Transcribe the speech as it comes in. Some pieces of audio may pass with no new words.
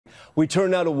We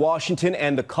turn now to Washington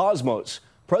and the cosmos.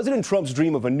 President Trump's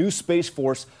dream of a new Space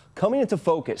Force coming into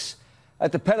focus.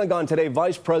 At the Pentagon today,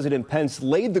 Vice President Pence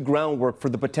laid the groundwork for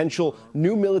the potential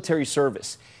new military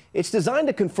service. It's designed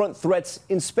to confront threats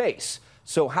in space.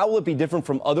 So how will it be different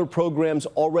from other programs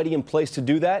already in place to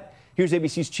do that? Here's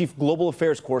ABC's chief global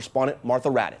affairs correspondent, Martha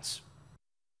Raddatz.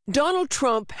 Donald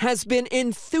Trump has been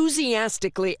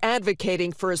enthusiastically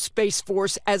advocating for a Space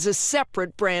Force as a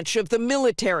separate branch of the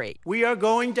military. We are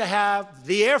going to have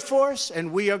the Air Force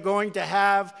and we are going to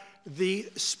have the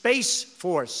Space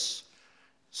Force,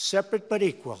 separate but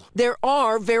equal. There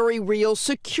are very real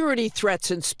security threats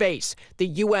in space. The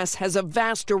U.S. has a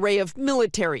vast array of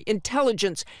military,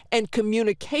 intelligence, and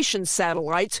communication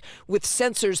satellites with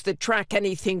sensors that track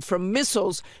anything from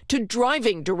missiles to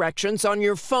driving directions on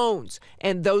your phones.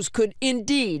 And those could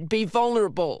indeed be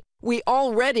vulnerable. We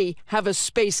already have a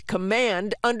space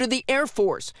command under the Air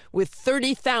Force, with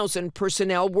 30,000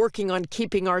 personnel working on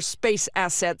keeping our space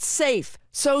assets safe.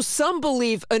 So some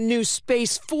believe a new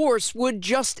Space Force would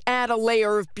just add a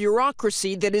layer of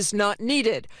bureaucracy that is not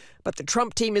needed. But the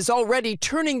Trump team is already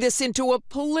turning this into a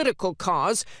political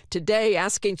cause, today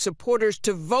asking supporters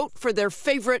to vote for their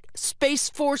favorite Space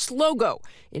Force logo,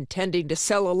 intending to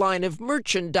sell a line of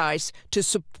merchandise to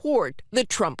support the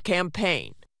Trump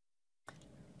campaign.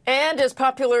 And as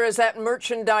popular as that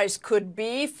merchandise could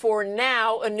be, for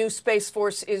now, a new Space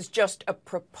Force is just a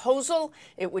proposal.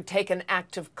 It would take an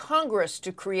act of Congress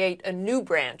to create a new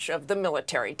branch of the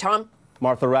military. Tom?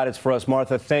 Martha Raddatz for us.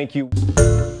 Martha, thank you.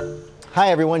 Hi,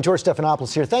 everyone. George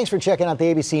Stephanopoulos here. Thanks for checking out the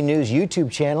ABC News YouTube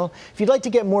channel. If you'd like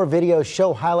to get more videos,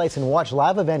 show highlights, and watch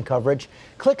live event coverage,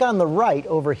 click on the right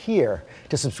over here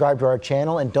to subscribe to our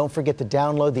channel. And don't forget to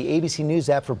download the ABC News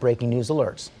app for breaking news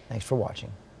alerts. Thanks for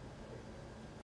watching.